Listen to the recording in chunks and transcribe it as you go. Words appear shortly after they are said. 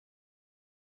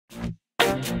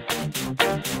Here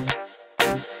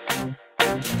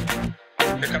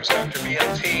comes Dr.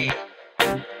 BLT.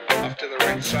 Off to the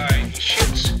right side. He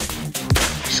shoots.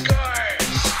 He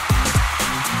scores!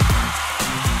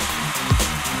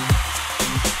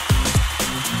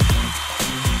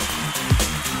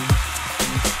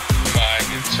 My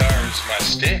guitar is my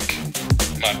stick.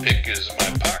 My pick is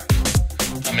my puck.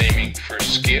 I'm aiming for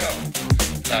skill,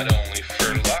 not only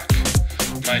for luck.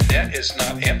 My net is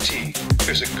not empty.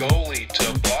 There's a goalie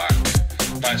to block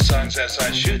my songs as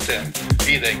I shoot them,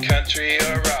 be they country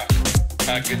or rock.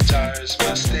 My guitar is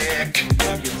my stick.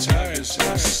 My guitar is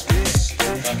my stick.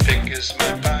 My pick is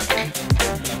my puck.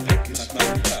 My pick is my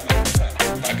puck.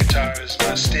 My guitar is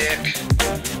my stick.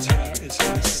 My guitar is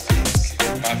my stick.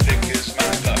 My pick is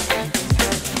my puck.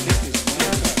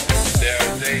 There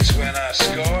are days when I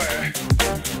score.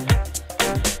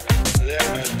 There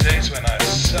are days when I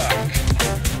suck.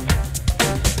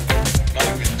 My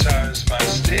guitar is my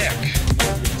stick.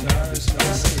 My guitar is my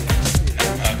stick.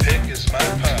 My pick is my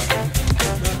puck.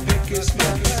 My pick is my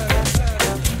puck.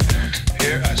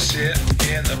 Here I sit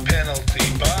in the penalty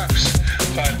box.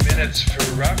 5 minutes for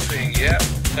roughing, yep,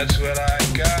 that's what I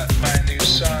got. My new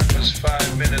song was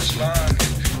 5 minutes long.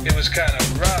 It was kind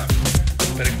of rough,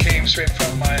 but it came straight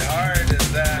from my heart,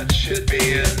 and that should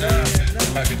be enough.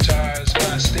 My guitar is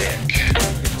my stick.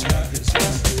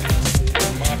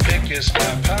 My pick is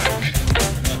my puck.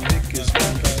 My pick is my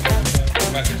puck.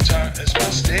 My guitar is my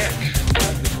stick.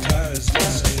 My guitar is my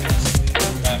stick.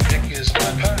 My pick is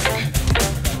my puck.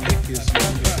 My pick is my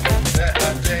puck. There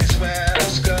are days when I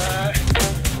score.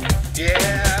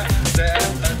 Yeah, there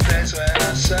are days when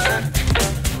I suck.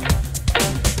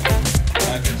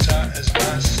 My guitar is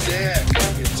my stick. My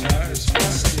guitar is my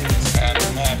stick. And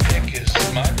my pick is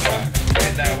my puck.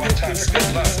 Right now, one time for good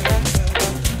luck.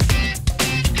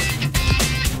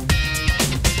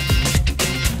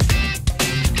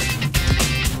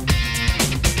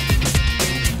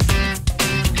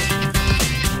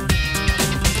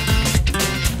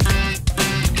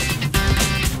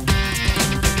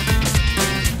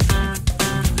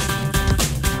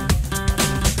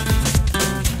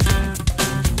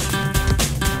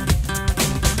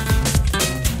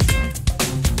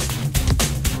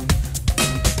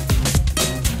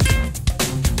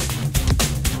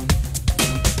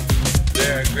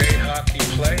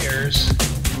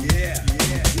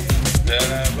 That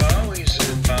I've always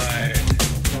admired,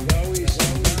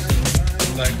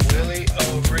 like Willie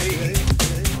O'Ree,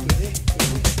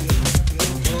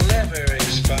 will never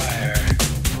expire,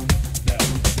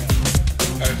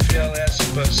 or Phil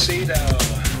Esposito,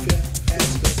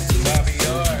 Bobby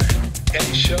Orr,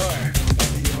 Eddie Shore.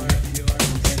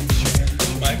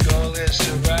 My goal is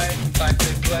to write like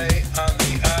they play on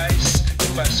the ice.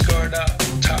 If I scored a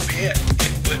top hit,